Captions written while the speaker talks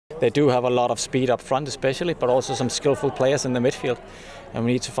They do have a lot of speed up front especially, but also some skillful players in the midfield. And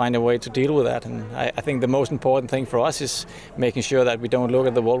we need to find a way to deal with that. And I think the most important thing for us is making sure that we don't look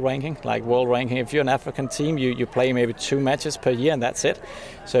at the world ranking. Like world ranking, if you're an African team, you play maybe 2 matches per year and that's it.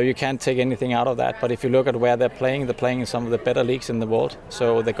 So you can't take anything out of that. But if you look at where they're playing in some of the better leagues in the world.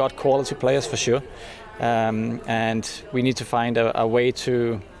 So they got quality players for sure. And we need to find a way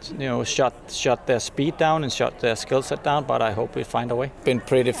to shut their speed down and shut their skill set down, but I hope we find a way. Been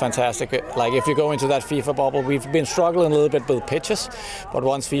pretty fantastic. Like if you go into that FIFA bubble, we've been struggling a little bit with pitches, but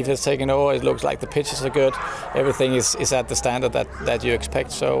once FIFA has taken over, it looks like the pitches are good. Everything is at the standard that you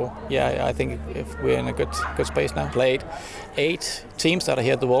expect. So yeah, I think if we're in a good space now. Played 8 teams that are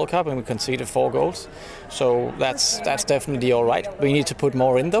here at the World Cup and we conceded 4 goals. So that's definitely all right. We need to put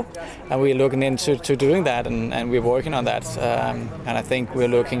more in though, and we're looking into doing that, and we're working on that. And I think we're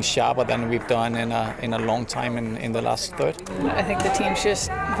looking sharper than we've done in a long time in the last third. I think the team's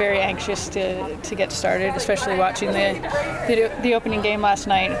just very anxious to get started, especially watching the opening game last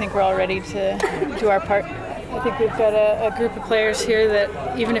night. I think we're all ready to do our part. I think we've got a group of players here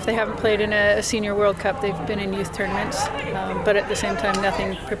that even if they haven't played in a senior World Cup, they've been in youth tournaments, but at the same time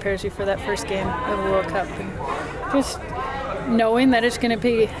nothing prepares you for that first game of a World Cup. And just knowing that it's going to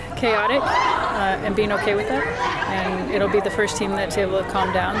be chaotic and being okay with that, and it'll be the first team that's able to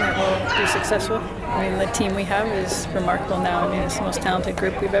calm down that will be successful. I mean, the team we have is remarkable now. I mean, it's the most talented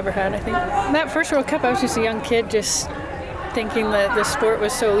group we've ever had, I think. That first World Cup, I was just a young kid just thinking that the sport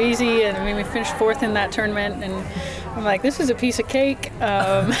was so easy, and I mean, we finished 4th in that tournament, and I'm like, this is a piece of cake.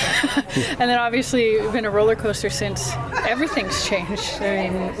 And then obviously it's been a roller coaster since. Everything's changed. I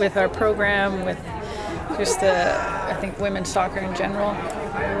mean, with our program, with just I think women's soccer in general.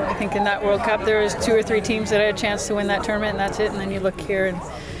 I think in that World Cup there was 2 or 3 teams that had a chance to win that tournament, and that's it. And then you look here, and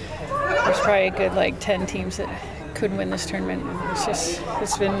there's probably a good 10 teams that could win this tournament.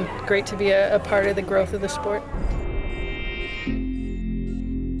 It's been great to be a part of the growth of the sport.